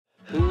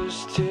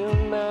used to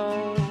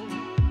know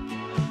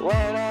what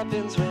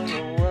happens when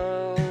the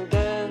world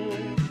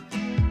ends.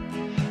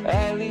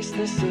 At least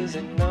this is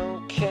an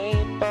okay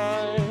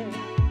bar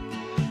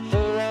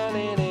for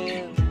running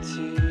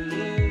into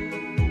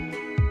you.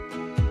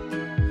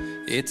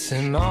 It's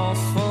an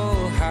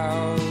awful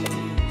house.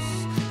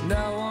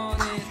 Now on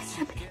it.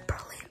 I'm in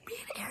Berlin. Me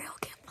and Ariel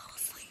can't fall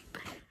asleep.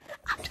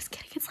 I'm just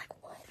kidding. It's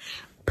like 1.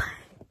 But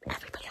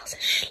everybody else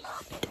is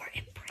slumped or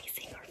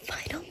embracing our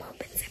final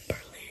moments in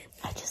Berlin.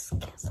 I just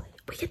can't sleep.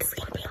 We get to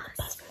sleep with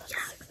us. Yeah.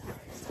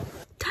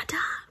 Ta-da!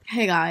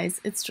 Hey guys,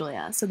 it's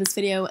Julia. So this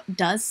video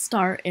does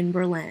start in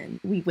Berlin.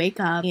 We wake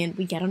up and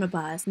we get on a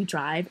bus, we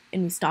drive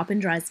and we stop in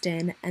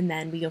Dresden, and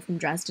then we go from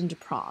Dresden to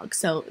Prague.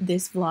 So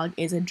this vlog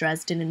is a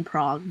Dresden and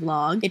Prague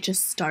vlog. It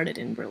just started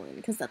in Berlin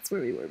because that's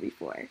where we were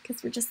before,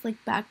 because we're just like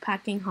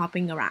backpacking,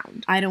 hopping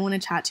around. I don't want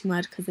to chat too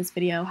much because this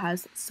video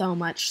has so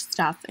much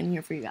stuff in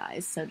here for you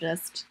guys, so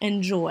just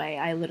enjoy.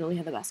 I literally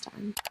had the best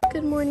time.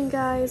 Good morning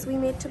guys, we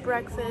made to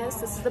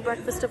breakfast. This is the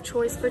breakfast of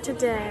choice for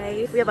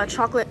today. We have a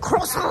chocolate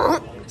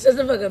croissant.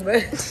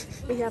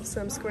 We have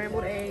some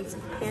scrambled eggs,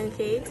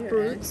 pancakes,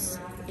 fruits,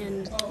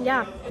 and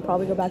yeah. I'll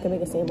probably go back and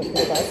make a sandwich for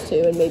the bus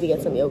too and maybe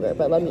get some yogurt,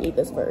 but let me eat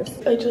this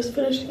first. I just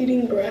finished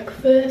eating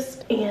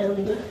breakfast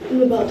and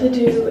I'm about to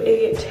do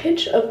a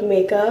titch of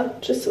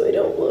makeup just so I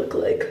don't look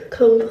like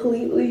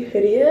completely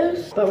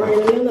hideous. But we're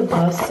gonna be on the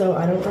bus, so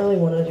I don't really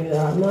want to do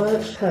that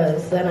much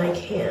because then I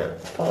can't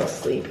fall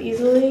asleep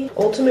easily.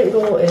 Ultimate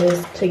goal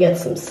is to get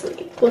some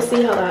sleep. We'll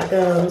see how that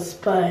goes,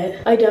 but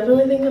I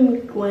definitely think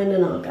I'm going to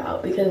knock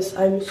out because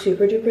I'm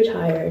super duper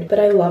tired. But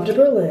I loved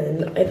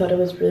Berlin. I thought it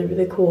was really,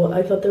 really cool.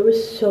 I thought there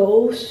was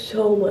so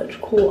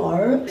much cool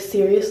art.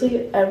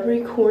 Seriously,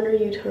 every corner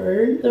you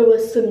turn, there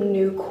was some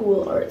new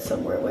cool art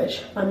somewhere,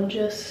 which I'm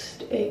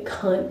just a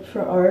cunt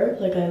for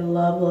art. Like I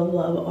love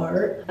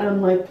art.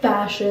 Like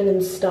fashion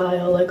and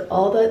style, like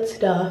all that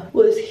stuff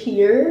was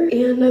here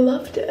and I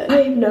loved it.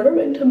 I've never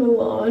been to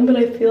Milan, but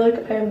I feel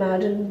like I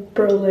imagine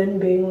Berlin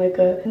being like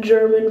a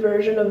German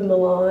version of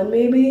Milan,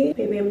 maybe.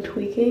 Maybe I'm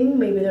tweaking,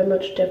 maybe they're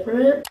much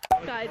different.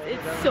 Guys,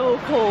 it's so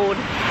cold.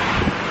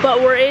 But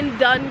we're in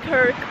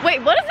Dunkirk.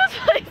 Wait, what is this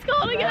place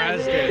called again?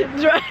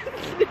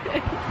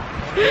 Dresden.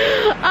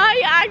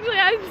 I'm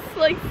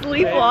like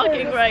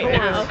sleepwalking right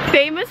now.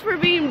 Famous for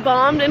being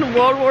bombed in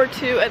World War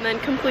II and then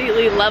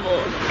completely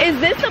leveled. Is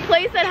this the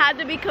place that had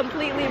to be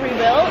completely rebuilt?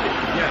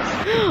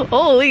 Yes.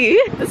 Holy,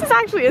 this is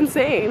actually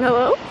insane.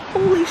 Hello?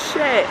 Holy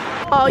shit.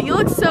 Oh, you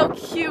look so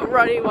cute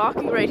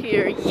walking right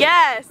here.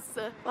 Yes.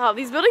 Wow,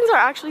 these buildings are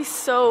actually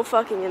so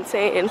fucking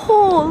insane.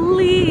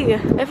 Holy.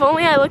 If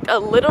only I looked a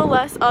little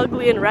less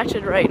ugly and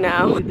wretched right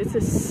now. This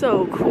is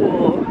so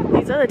cool.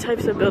 These are the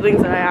types of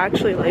buildings that I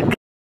actually like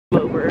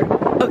over.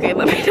 Okay,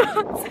 let me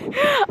not.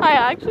 I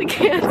actually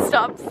can't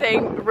stop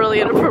saying really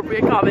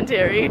inappropriate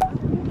commentary.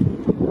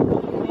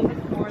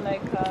 More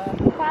like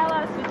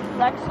palace with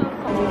collections.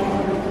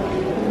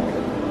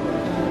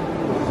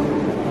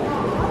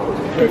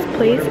 This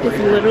place is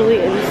literally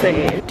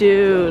insane.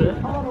 Dude.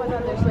 Oh my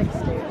god, there's like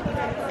stairs.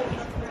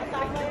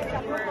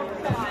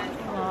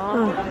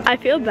 Oh, I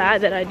feel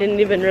bad that I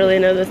didn't even really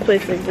know this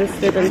place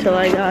existed until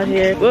I got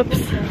here. Whoops,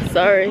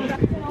 sorry.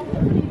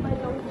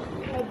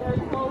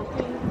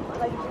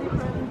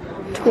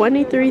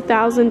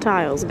 23,000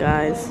 tiles,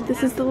 guys.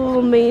 This is the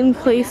little main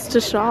place to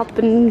shop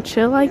and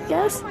chill, I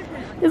guess,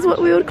 is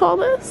what we would call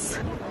this.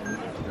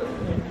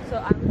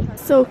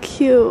 So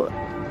cute.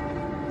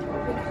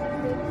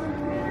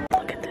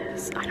 Look at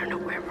this. I don't know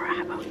where we're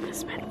at, but we just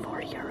spent €4.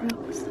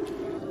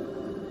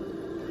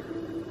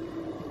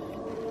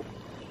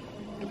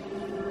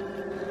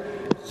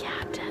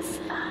 Yeah,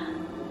 Tesla.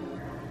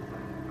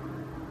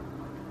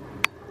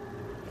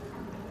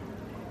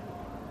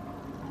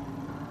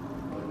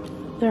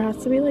 There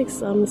has to be like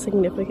some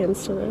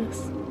significance to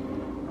this.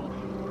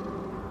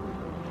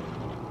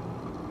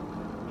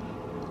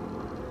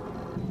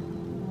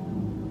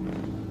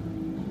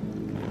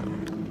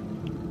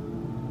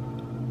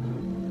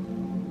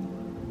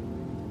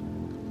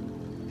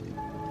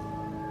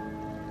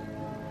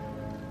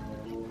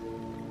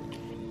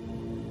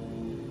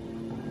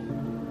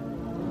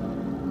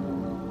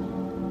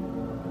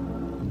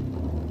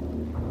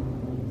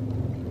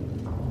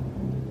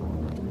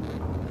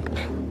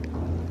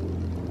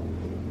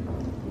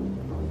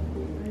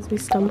 We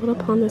stumbled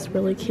upon this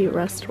really cute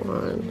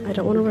restaurant. I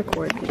don't want to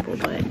record people,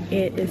 but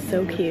it is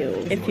so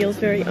cute. It feels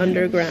very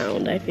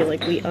underground. I feel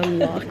like we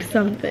unlocked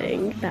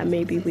something that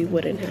maybe we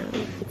wouldn't have.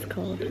 It's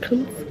called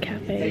Kunst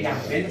Cafe.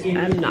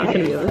 I'm not going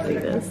to be able to see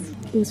this.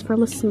 It's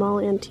from a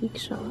small antique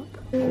shop.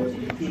 This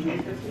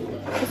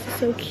is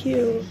so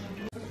cute.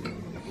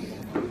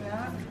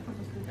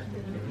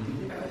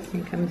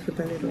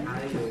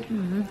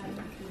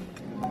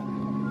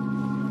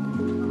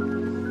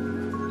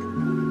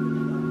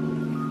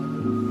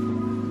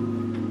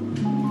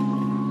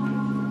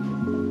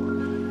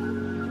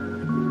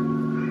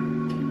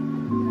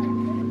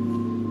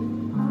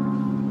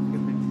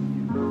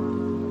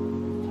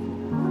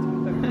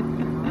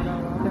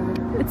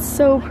 It's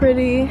so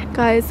pretty.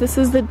 Guys, this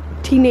is the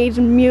Teenage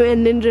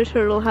Mutant Ninja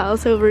Turtle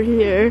house over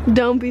here.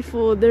 Don't be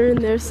fooled, they're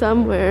in there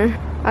somewhere.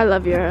 I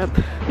love Europe.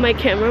 My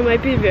camera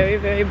might be very,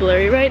 very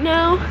blurry right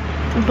now,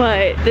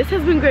 but this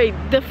has been great.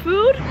 The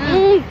food,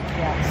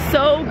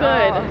 so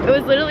good. It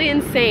was literally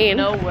insane.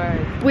 No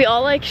words. We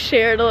all like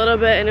shared a little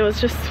bit and it was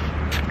just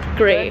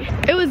great.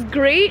 It was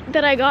great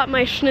that I got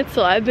my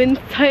schnitzel. I've been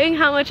saying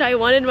how much I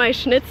wanted my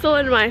schnitzel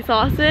and my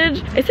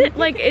sausage. Is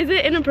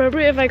it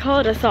inappropriate if I call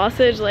it a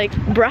sausage? Like,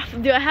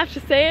 bruh, do I have to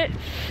say it?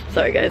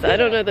 Sorry guys, I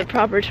don't know the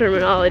proper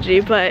terminology,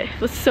 but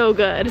it was so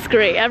good. It's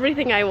great.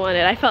 Everything I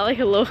wanted. I felt like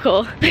a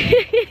local.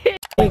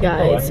 Hey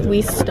guys,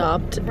 we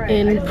stopped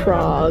in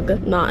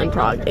Prague, not in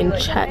Prague, in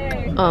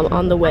Czech,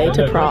 on the way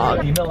to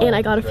Prague. And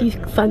I got a few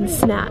fun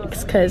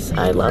snacks, because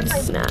I love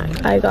snacks.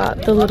 I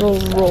got the little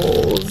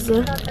rolls,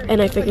 and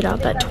I figured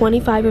out that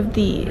 25 of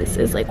these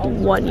is like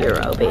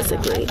 €1,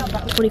 basically.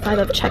 25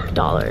 of Czech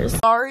dollars.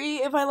 Sorry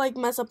if I like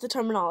mess up the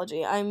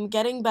terminology. I'm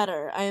getting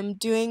better. I am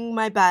doing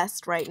my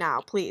best right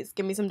now. Please,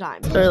 give me some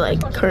time. Or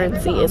like,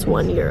 currency is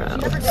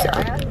 €1, so.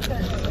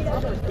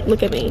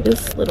 Look at me,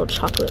 just little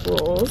chocolate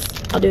rolls.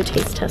 I'll do a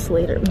taste test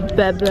later.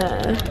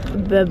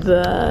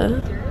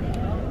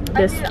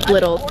 This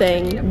little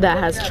thing that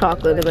has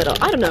chocolate in the middle.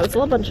 I don't know, it's a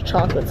little bunch of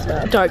chocolate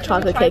stuff. Dark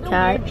chocolate Kit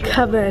Kat,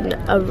 Coven,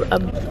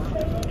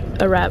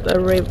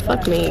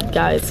 fuck me,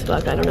 guys,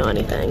 fuck, I don't know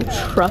anything.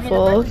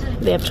 Truffle,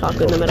 they have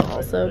chocolate in the middle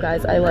also.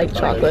 Guys, I like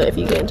chocolate, if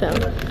you can't tell.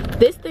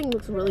 This thing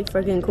looks really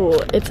freaking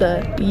cool. It's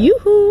a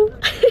yoo-hoo.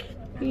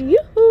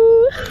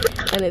 Yoo-hoo!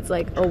 And it's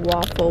like a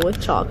waffle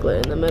with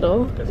chocolate in the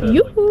middle.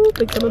 Yoo-hoo!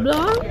 Big blah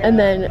blah. And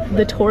then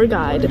the tour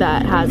guide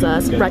that has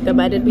us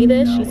recommended me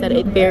this. She said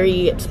it's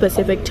very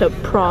specific to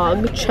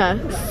Prague,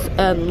 Czechs,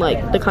 and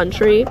like the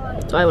country.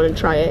 So I want to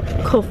try it.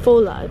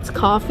 Kofola. It's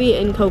coffee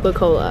and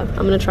Coca-Cola.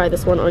 I'm gonna try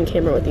this one on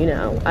camera with you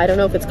now. I don't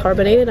know if it's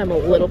carbonated. I'm a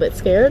little bit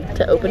scared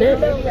to open it.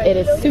 It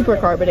is super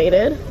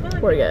carbonated.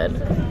 We're good.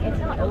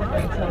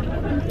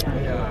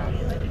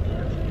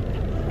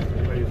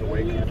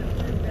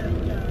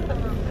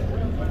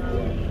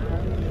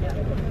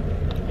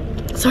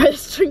 Sorry,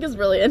 this drink is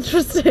really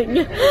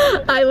interesting.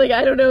 I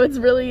don't know, it's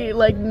really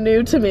like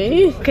new to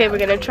me. Okay, we're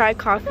gonna try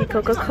coffee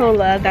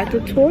Coca-Cola that the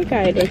tour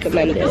guide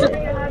recommended.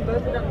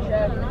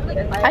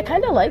 I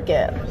kind of like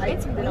it.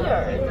 It's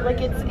weird,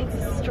 like it's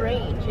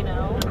strange, you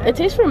know? It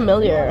tastes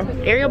familiar.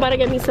 Ariel about to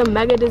get me some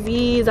mega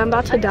disease, I'm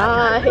about to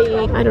die.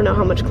 I don't know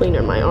how much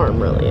cleaner my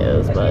arm really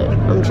is, but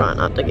I'm trying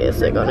not to get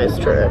sick on this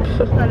trip.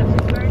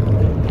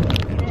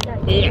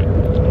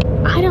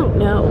 I don't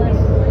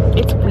know,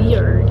 it's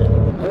weird.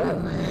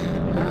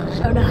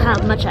 I don't know how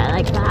much I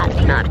like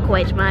that. Not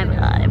quite my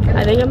vibe.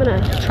 I think I'm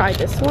gonna try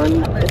this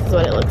one. This is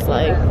what it looks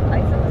like.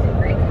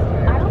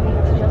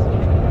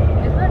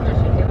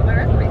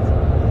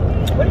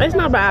 It's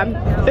not bad.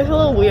 It's a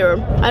little weird.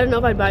 I don't know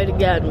if I'd buy it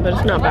again, but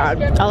it's not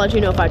bad. I'll let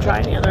you know if I try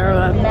any other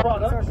one. These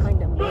are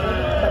kind of weird,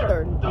 but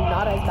they're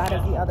not as bad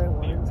as the other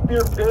ones.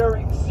 They're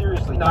very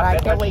seriously not. But I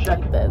can't wait to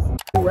eat this.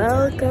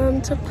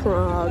 Welcome to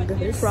Prague.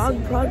 Prague.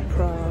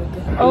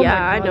 Oh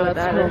yeah, I know what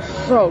that is.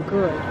 So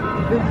good.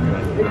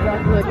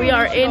 We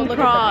are in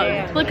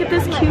Prague. Look at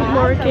this cute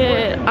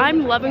market.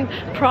 I'm loving.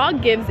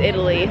 Prague gives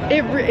Italy.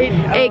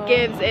 It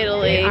gives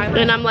Italy,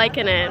 and I'm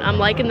liking it. I'm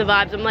liking the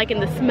vibes. I'm liking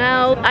the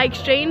smell. I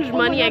exchanged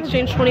money. I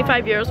exchanged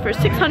 25 euros for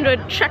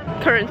 600 Czech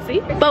currency,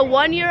 but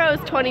 €1 is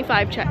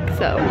 25 Czech,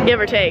 so give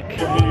or take.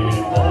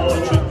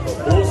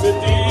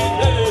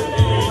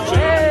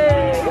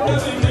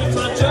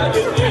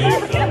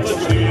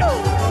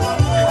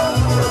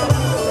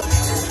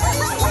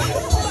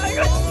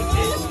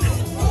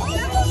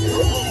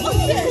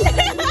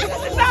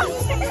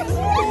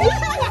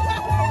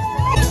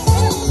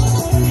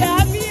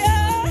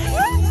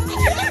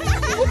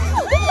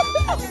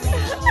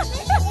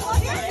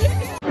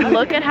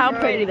 Look at how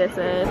pretty this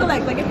is.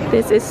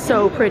 This is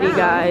so pretty,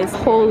 guys.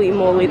 Holy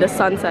moly, the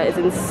sunset is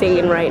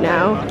insane right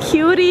now.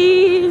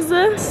 Cuties!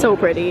 So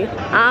pretty.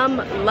 I'm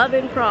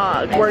loving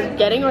Prague. We're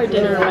getting our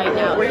dinner right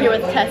now. We're here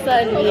with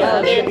Tessa and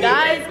Mia. And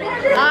guys,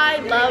 I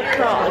love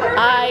Prague.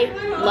 I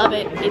love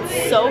it.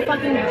 It's so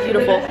fucking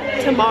beautiful.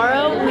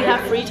 Tomorrow we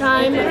have free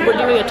time. We're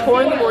doing a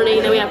tour in the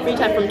morning, then we have free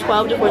time from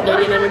 12 to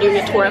 4:30, and then we're doing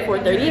a tour at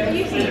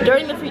 4:30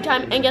 during the free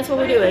time. And guess what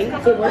we're doing?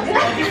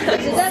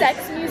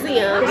 Sex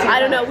museum. I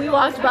don't know, we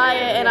walked by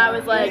it and I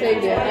was like,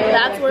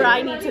 that's where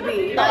I need to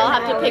be. I'll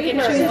have to pick and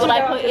choose what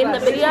I put in the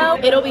video.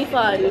 It'll be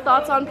fun.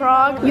 Thoughts on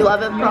Prague? You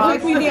love it,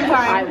 Prague?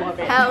 I love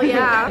it. Hell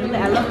yeah.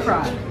 I love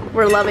Prague.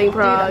 We're loving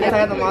Prague. I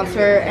have the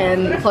monster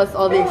and plus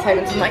all the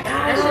excitement. I'm like,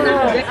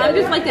 I'm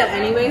just like that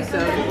anyway, so.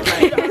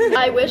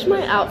 I wish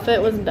my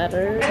outfit was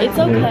better. It's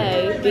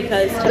okay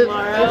because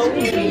tomorrow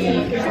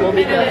will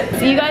be good.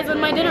 See you guys when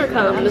my dinner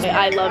comes.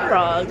 I love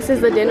Prague. This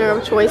is the dinner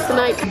of choice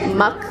tonight.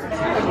 Muck.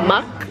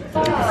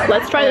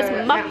 Let's try this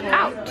muck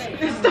out.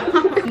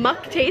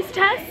 Muck taste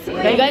test. Do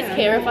you guys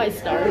care if I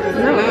start?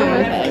 No.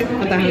 Okay. I'm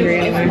not that hungry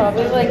anyway.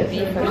 Probably like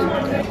beef or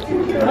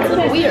something. That's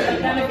like weird.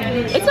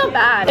 It's not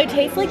bad. It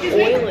tastes like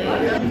oily.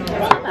 It's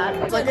not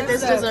bad. Look at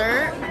this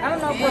dessert. I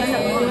don't know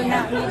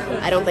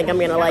if I don't think I'm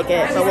gonna like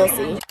it, but we'll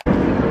see.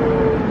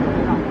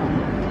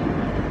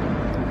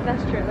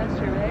 That's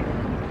true, right?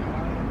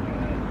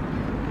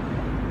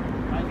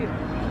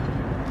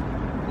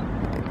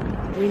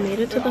 We made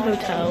it to the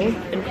hotel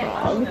in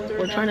Prague.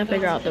 We're trying to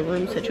figure out the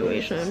room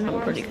situation.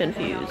 I'm pretty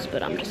confused,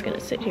 but I'm just gonna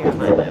sit here and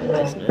mind my own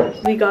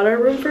business. We got our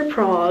room for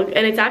Prague,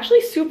 and it's actually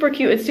super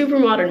cute. It's super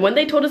modern. When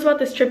they told us about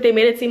this trip, they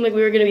made it seem like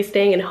we were gonna be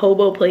staying in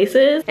hobo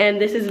places,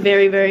 and this is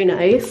very, very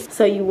nice.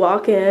 So you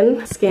walk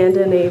in,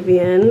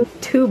 Scandinavian,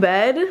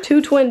 2-bed,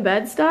 2 twin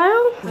bed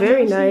style.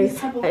 Very nice.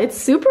 It's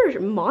super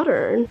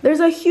modern. There's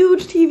a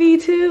huge TV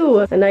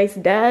too. A nice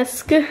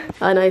desk,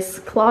 a nice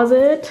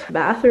closet.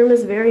 Bathroom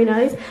is very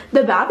nice.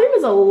 The bathroom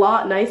is a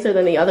lot nicer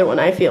than the other one,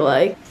 I feel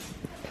like.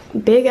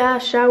 Big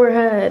ass shower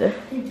head.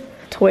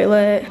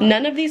 Toilet.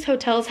 None of these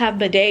hotels have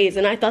bidets,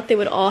 and I thought they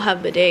would all have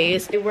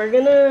bidets. We're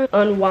gonna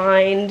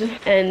unwind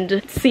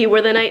and see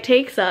where the night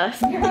takes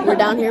us. We're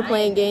down here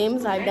playing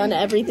games. I've done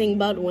everything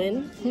but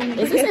win.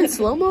 Is this in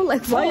slow-mo?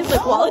 Like, why is the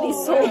quality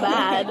so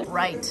bad?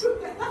 Right.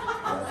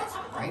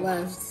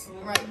 Left.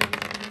 Right.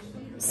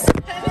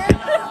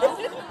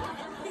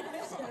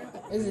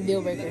 This is a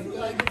deal breaker.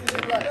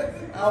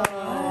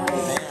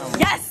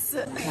 Yes!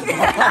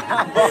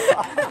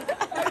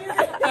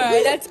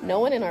 Alright, that's no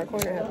one in our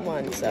corner has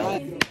won, so.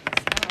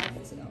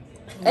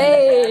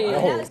 Hey!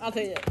 Oh. I'll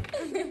take it.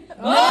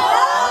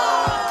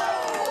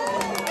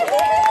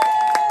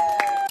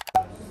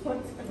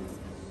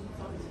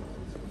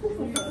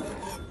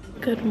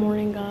 Good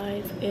morning,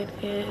 guys. It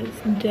is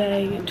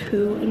day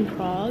 2 in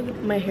Prague.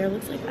 My hair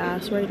looks like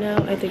ass right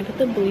now. I think that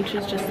the bleach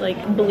is just like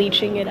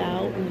bleaching it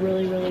out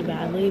really, really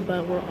badly,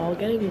 but we're all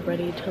getting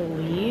ready to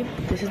leave.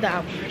 This is the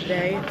outfit for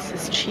today. It's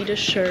this cheetah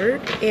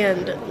shirt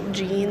and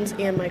jeans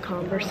and my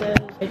Converses.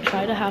 I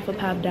tried to half a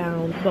pad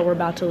down, but we're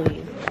about to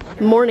leave.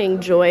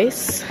 Morning,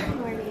 Joyce.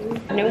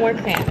 Morning. No more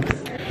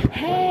cramps.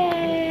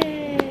 Hey!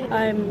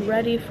 I'm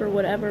ready for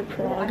whatever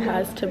Prague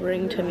has to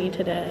bring to me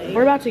today.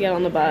 We're about to get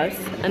on the bus,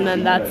 and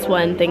then that's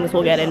when things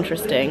will get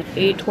interesting.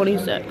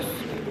 8:26.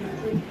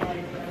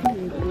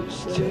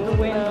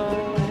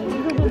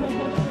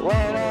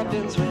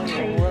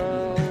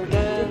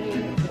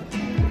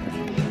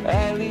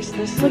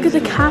 Look at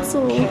the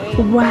castle.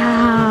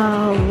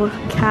 Wow.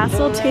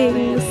 Castle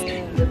tings.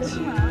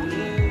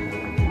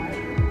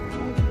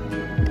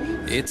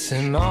 It's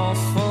an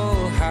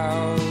awful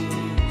house,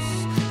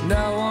 and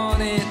I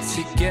wanted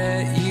to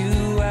get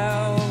you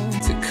out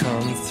to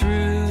come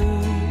through.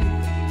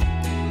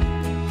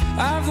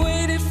 I've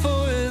waited for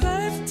a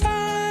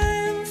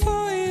lifetime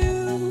for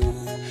you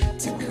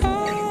to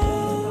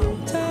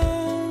calm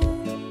down.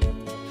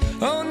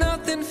 Oh,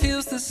 nothing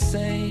feels the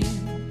same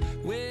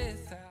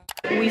without.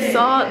 We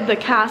saw the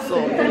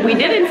castle. We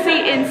didn't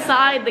see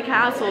inside the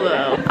castle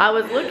though. I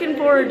was looking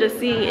forward to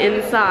seeing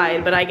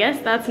inside, but I guess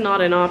that's not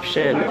an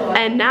option.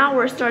 And now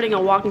we're starting a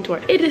walking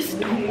tour. It's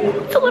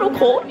a little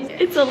cold.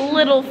 It's a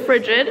little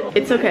frigid.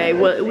 It's okay.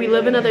 We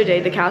live another day.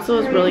 The castle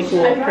is really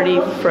cool. Pretty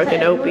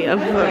frickin' opium.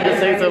 I have to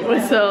say so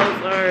myself.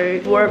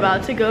 Sorry. We're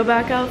about to go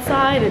back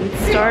outside and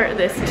start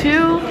this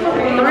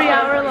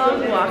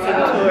 2-3-hour-long walking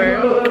tour.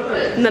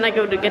 And then I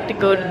get to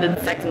go to the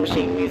Sex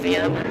Machine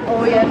Museum.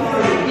 Oh yes.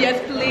 Yes,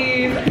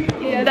 please.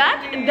 Yes,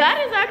 That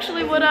is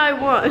actually what I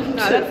want.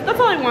 No, that's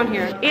all I want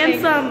here.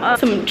 And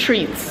some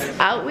treats.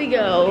 Out we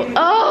go.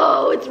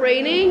 Oh, it's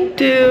raining?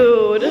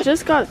 Dude. It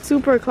just got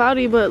super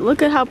cloudy, but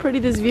look at how pretty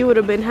this view would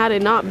have been had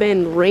it not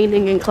been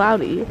raining and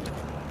cloudy.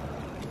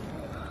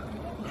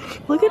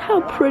 Look at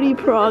how pretty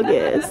Prague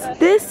is.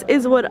 This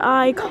is what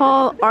I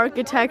call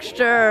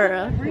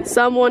architecture.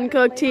 Someone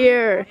cooked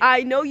here.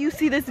 I know you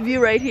see this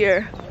view right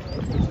here.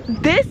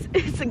 This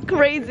is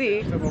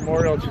crazy. The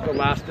memorial to the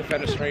last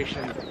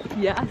defenestration.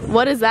 Yes.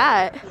 What is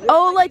that?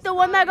 Oh, like the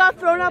one that got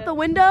thrown out the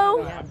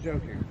window? I'm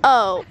joking.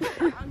 Oh.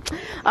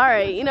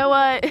 Alright, you know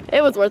what?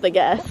 It was worth a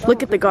guess.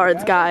 Look at the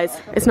guards, guys.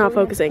 It's not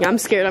focusing. I'm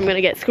scared I'm gonna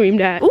get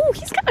screamed at. Ooh,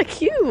 he's kinda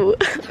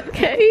cute.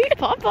 Okay,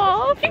 pop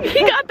off.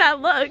 He got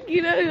that look,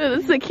 you know,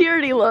 the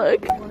security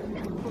look.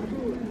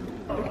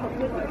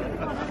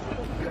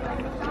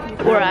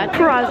 We're at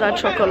Prauge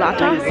Chocolate.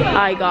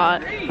 I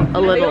got a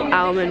little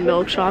almond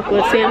milk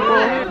chocolate sample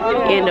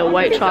and a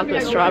white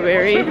chocolate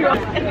strawberry.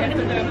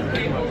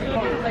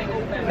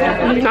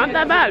 Not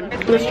that bad.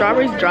 The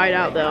strawberry's dried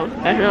out though.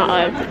 It's not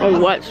like a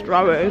wet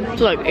strawberry.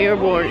 It's like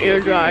airborne,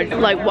 air dried.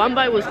 Like one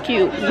bite was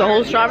cute. The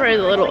whole strawberry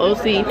is a little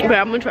OC. Okay,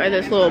 I'm gonna try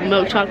this little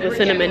milk chocolate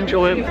cinnamon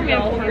joint.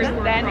 That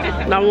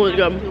one was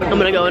good. I'm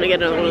gonna go in and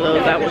get another one of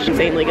those. That was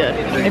insanely good.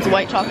 It's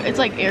white chocolate. It's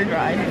like air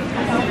dried.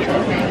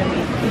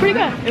 Pretty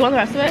good. You want the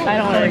rest of it? I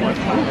don't want it anymore.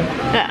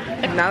 Yeah.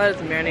 Now that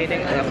it's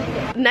marinating.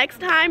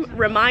 Next time,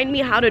 remind me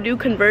how to do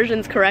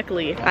conversions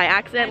correctly. I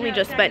accidentally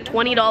just spent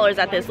 $20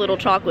 at this little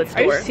chocolate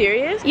store. Are you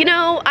serious? You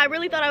know, I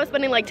really thought I was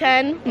spending like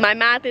 10. My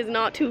math is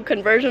not too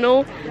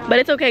conversional, but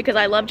it's okay because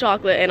I love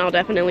chocolate and I'll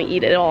definitely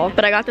eat it all.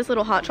 But I got this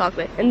little hot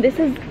chocolate, and this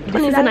is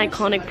an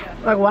iconic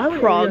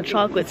Prague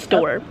chocolate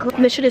store.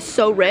 This shit is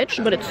so rich,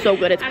 but it's so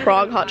good. It's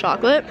Prague hot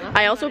chocolate.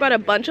 I also got a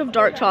bunch of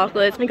dark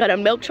chocolates. I got a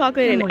milk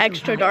chocolate and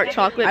extra dark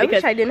chocolate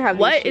because I wish I didn't have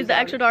what is the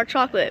extra dark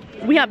chocolate?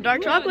 We have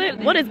dark chocolate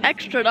chocolate? What is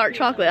extra dark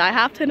chocolate? I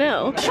have to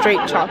know.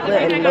 Straight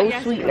chocolate and no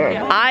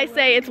sweetener. I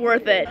say it's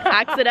worth it.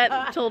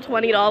 Accidental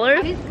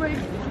 $20. This bridge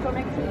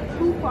connects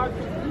two parts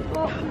of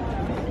people,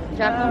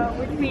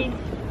 which means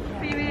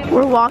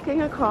We're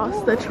walking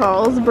across the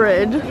Charles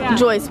Bridge. Yeah.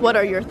 Joyce, what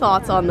are your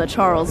thoughts on the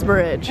Charles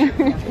Bridge?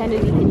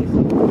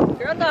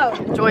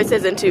 Joyce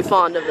isn't too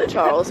fond of the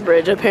Charles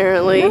Bridge,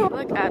 apparently.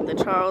 Look at the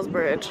Charles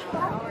Bridge.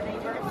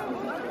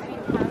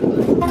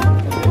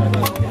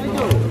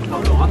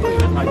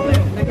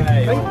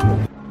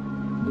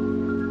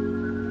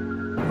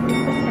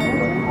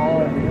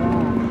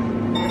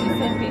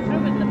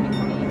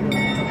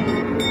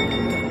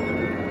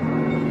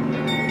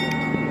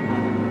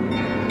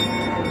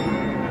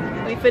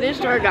 We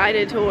finished our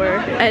guided tour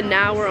and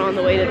now we're on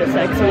the way to the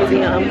sex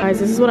museum. Guys,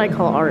 this is what I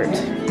call art.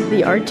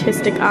 The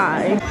artistic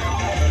eye.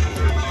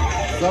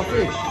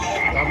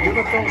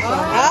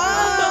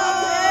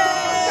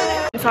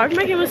 Sorry if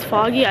my camera was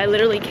foggy, I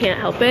literally can't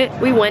help it.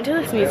 We went to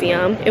this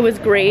museum, it was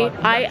great.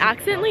 I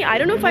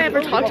don't know if I ever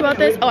talked about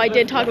this. Oh, I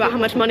did talk about how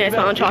much money I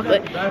spent on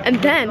chocolate.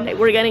 And then,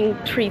 we're getting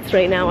treats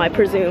right now, I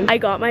presume. I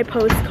got my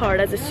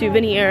postcard as a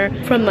souvenir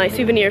from my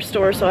souvenir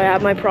store, so I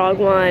have my Prague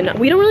one.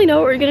 We don't really know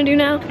what we're gonna do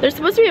now. There's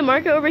supposed to be a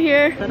market over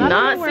here.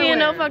 Not seeing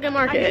no fucking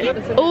market.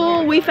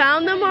 Oh, we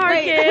found the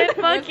market.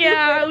 Fuck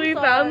yeah, we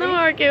found the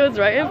market. It was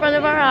right in front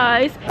of our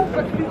eyes.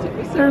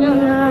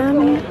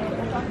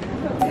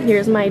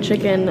 Here's my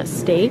chicken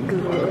steak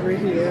over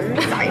here.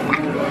 Sorry.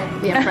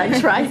 Yeah, french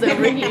fries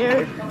over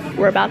here.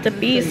 We're about to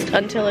feast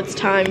until it's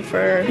time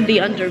for the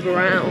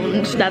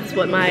underground. That's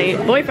what my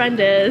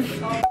boyfriend is.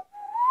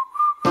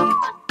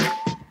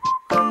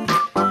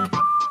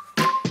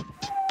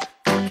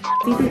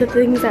 These are the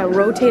things that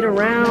rotate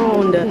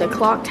around in the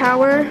clock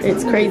tower.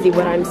 It's crazy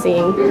what I'm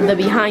seeing. The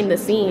behind the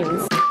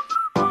scenes.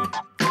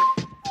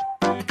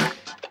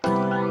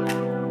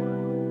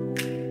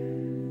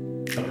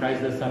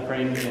 The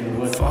suffering and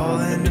what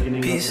Falling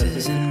to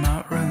pieces in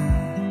my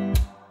room.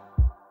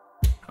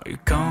 Are you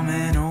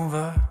coming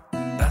over?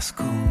 That's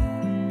cool.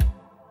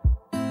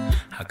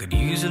 I could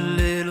use a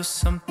little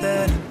something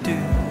to do.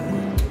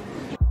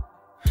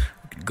 We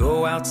could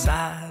go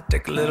outside,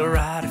 take a little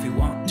ride if you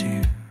want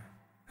to.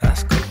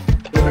 That's cool.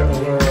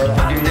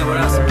 I did what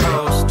I was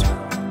supposed to.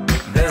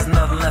 There's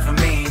nothing left for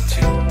me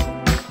to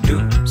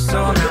do.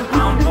 So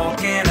now I'm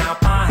walking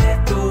out my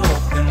head through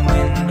open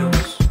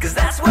windows. Cause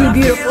that's what The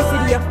beautiful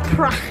city of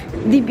Prague.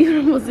 The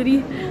beautiful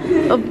city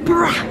of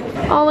Prague.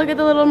 Oh, look at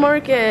the little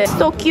market.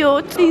 So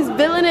cute. These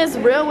villainous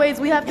railways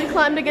we have to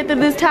climb to get to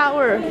this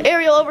tower.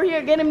 Ariel over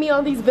here getting me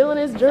on these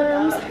villainous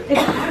germs. It's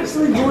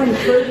actually going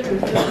further.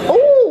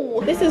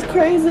 Oh, this is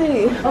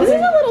crazy. This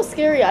is a little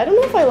scary. I don't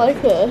know if I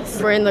like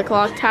this. We're in the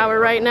clock tower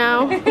right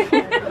now.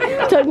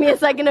 Took me a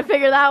second to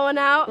figure that one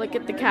out. Look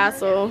at the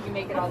castle. You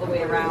make it all the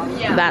way around.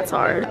 Yeah. That's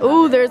hard.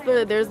 Oh, there's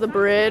the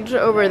bridge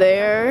over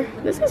there.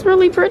 This is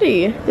really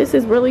pretty. This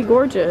is really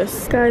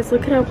gorgeous. Guys,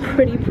 look at how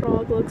pretty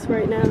Prague looks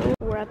right now.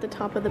 We're at the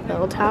top of the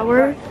bell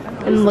tower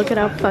and look at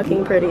how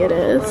fucking pretty it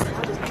is.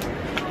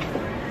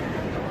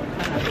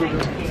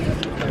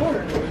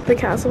 The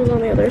castle's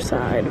on the other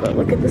side, but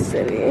look at the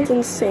city. It's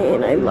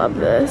insane. I love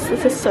this.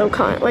 This is so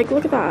like,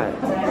 look at that.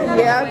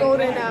 Yeah,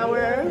 golden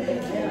hour.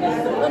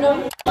 Oh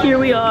no. Here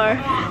we are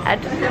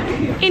at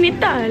an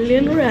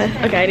Italian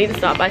restaurant. Okay, I need to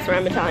stop. I swear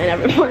I'm Italian,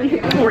 everyone.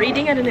 We're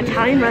eating at an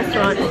Italian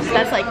restaurant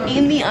that's like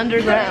in the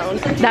underground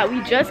that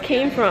we just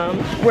came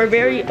from. We're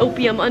very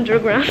opium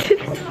underground.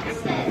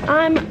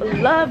 I'm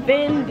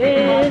loving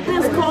this.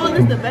 This cold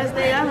is the best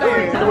day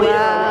ever.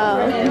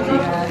 Wow.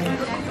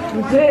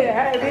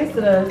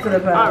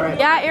 Alright.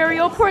 Yeah,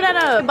 Ariel, pour that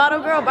up. Bottle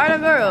girl.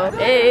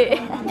 Hey.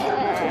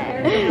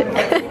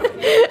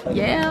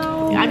 Yeah.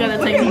 I gotta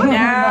take these down.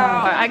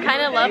 I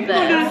kind of love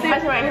this.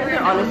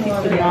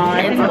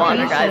 It's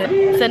water, guys.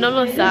 Se non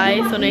lo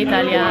sai, sono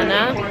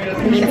italiana.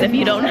 Means if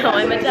you don't know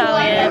I'm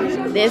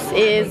Italian. This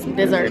is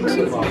dessert.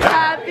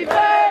 Happy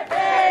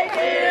birthday,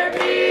 dear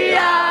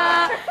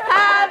Mia.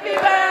 Happy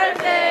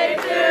birthday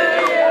to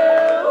you.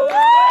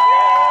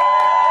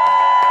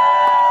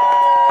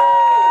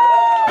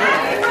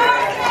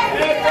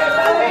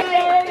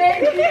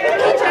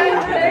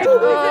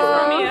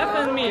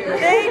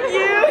 Thank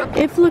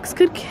you. If looks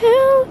could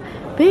kill,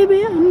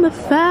 baby, I'm the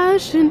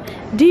fashion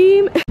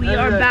demon. We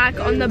are back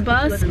on the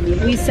bus.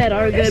 We said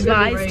our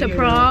goodbyes to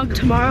Prague.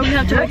 Tomorrow we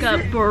have to wake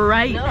up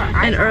bright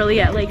and early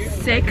at like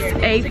 6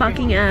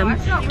 a.m.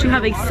 to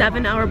have a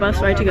 7-hour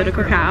bus ride to go to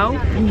Krakow.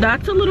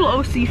 That's a little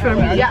OC for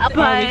me. Yeah, but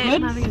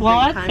I'm having a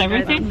great time.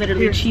 Everything? I'm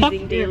literally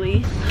cheesing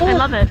daily. I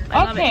love it.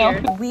 I love it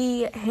here.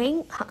 We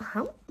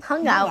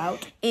hung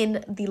out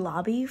in the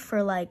lobby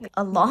for like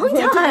a long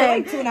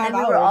time. And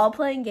we were all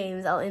playing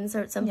games. I'll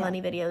insert some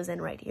funny videos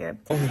in right here.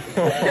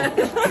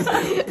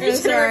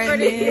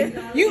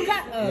 You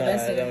got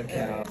that's it. Don't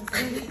count.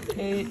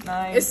 8,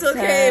 9, it's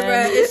okay, 10.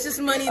 Bro. It's just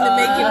money in the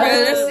making, bro.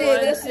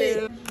 That's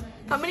it.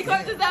 How many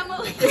cards is that,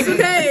 Molly? It's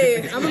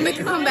okay. I'm gonna make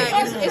a comeback.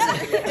 It's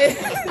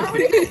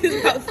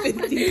about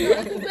 50.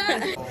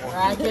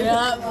 Rack it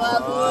up, my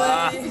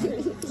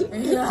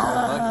boy.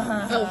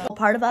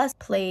 Part of us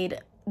played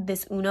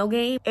this Uno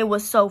game. It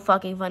was so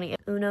fucking funny.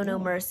 Uno No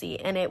Mercy.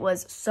 And it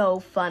was so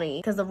funny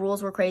because the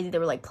rules were crazy. They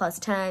were like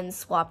 +10,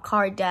 swap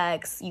card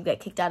decks, you get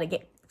kicked out of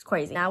game. It's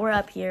crazy. Now we're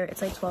up here.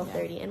 It's like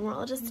 12:30 and we're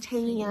all just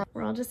hanging out.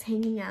 We're all just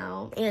hanging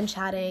out and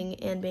chatting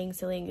and being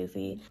silly and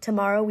goofy.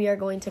 Tomorrow we are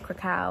going to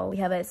Krakow. We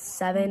have a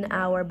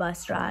 7-hour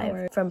bus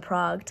drive from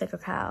Prague to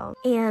Krakow.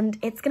 And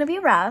it's gonna be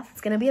rough.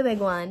 It's gonna be a big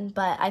one,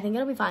 but I think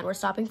it'll be fine. We're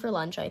stopping for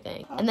lunch, I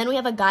think. And then we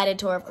have a guided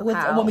tour of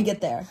Krakow. When we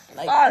get there.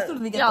 Like, as soon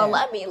as we get y'all there.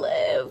 let me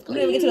live. We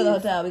don't even get to the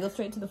hotel. We go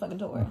straight to the fucking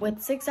tour.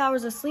 With 6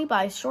 hours of sleep,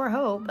 I sure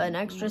hope an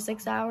extra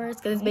 6 hours,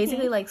 because it's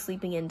basically like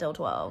sleeping in till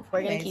 12.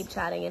 We're gonna keep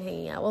chatting and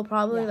hanging out. We'll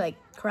probably like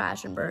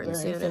crash and burn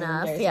soon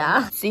enough.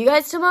 Yeah. See you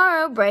guys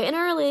tomorrow, bright and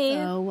early.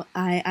 So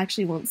I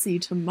actually won't see you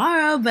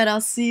tomorrow, but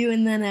I'll see you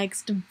in the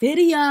next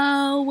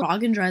video.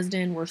 Prague and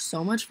Dresden were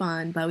so much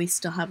fun, but we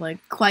still have like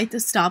quite the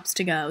stops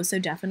to go. So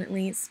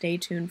definitely stay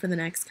tuned for the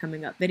next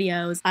coming up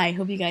videos. I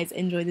hope you guys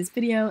enjoyed this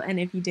video, and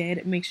if you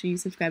did, make sure you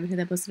subscribe and hit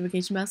that post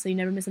notification bell so you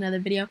never miss another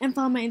video. And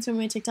follow my Instagram and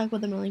my TikTok, both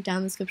of them are linked down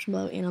in the description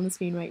below and on the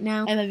screen right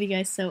now. I love you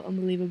guys so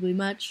unbelievably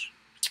much.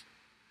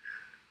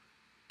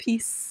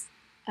 Peace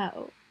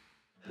out.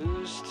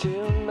 Who's to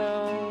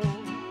know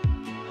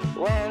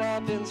what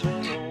happens when